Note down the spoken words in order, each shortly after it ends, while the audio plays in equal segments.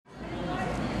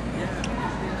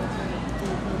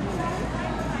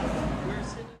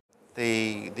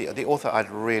The author I'd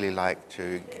really like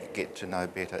to get to know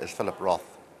better is Philip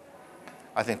Roth.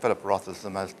 I think Philip Roth is the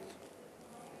most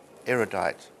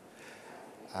erudite,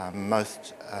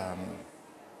 most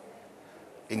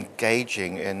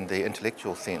engaging in the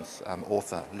intellectual sense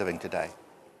author living today.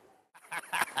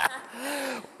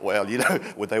 Well, you know,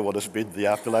 would they want to spend the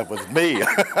afterlife with me?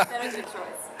 That is your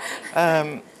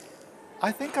choice.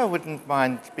 I think I wouldn't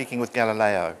mind speaking with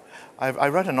Galileo. I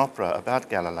wrote an opera about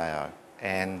Galileo,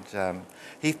 and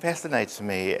he fascinates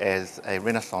me as a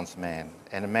Renaissance man,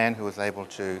 and a man who was able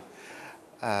to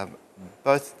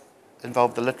both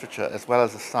involve the literature as well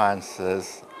as the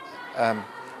sciences, an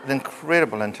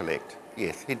incredible intellect.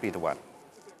 Yes, he'd be the one.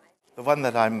 The one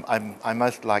that I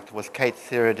most liked was Kate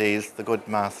Seredi's The Good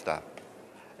Master.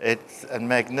 It's a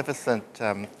magnificent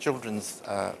children's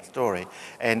story.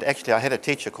 And actually, I had a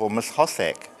teacher called Miss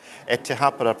Hossack at Te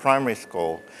Hapara Primary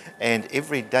School, and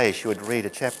every day she would read a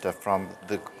chapter from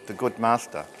the Good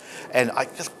Master. And I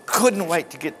just couldn't wait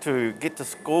to get to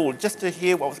school just to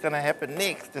hear what was going to happen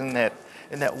next in that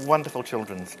wonderful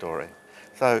children's story.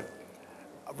 So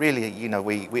really, you know,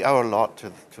 we owe a lot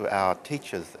to our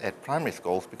teachers at primary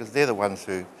schools because they're the ones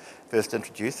who first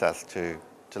introduce us to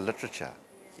literature.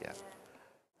 Yeah.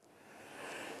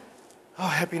 Oh,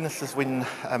 happiness is when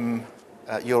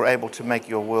you're able to make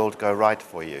your world go right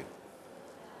for you.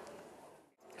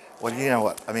 Well, you know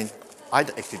what, I mean, I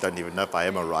actually don't even know if I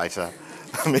am a writer.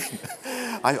 I mean,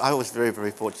 I was very,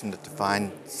 very fortunate to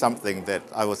find something that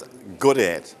I was good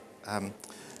at.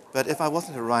 But if I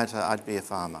wasn't a writer, I'd be a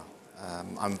farmer.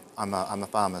 I'm a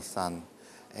farmer's son,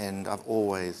 and I've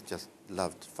always just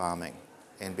loved farming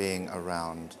and being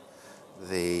around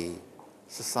the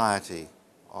society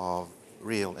of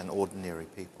real and ordinary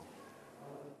people.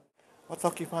 What's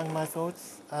occupying my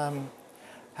thoughts?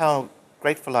 How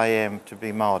grateful I am to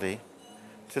be Māori,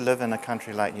 to live in a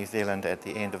country like New Zealand at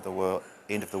the end of the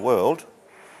world,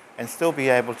 and still be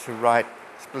able to write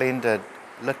splendid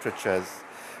literatures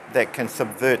that can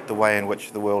subvert the way in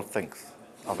which the world thinks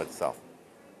of itself.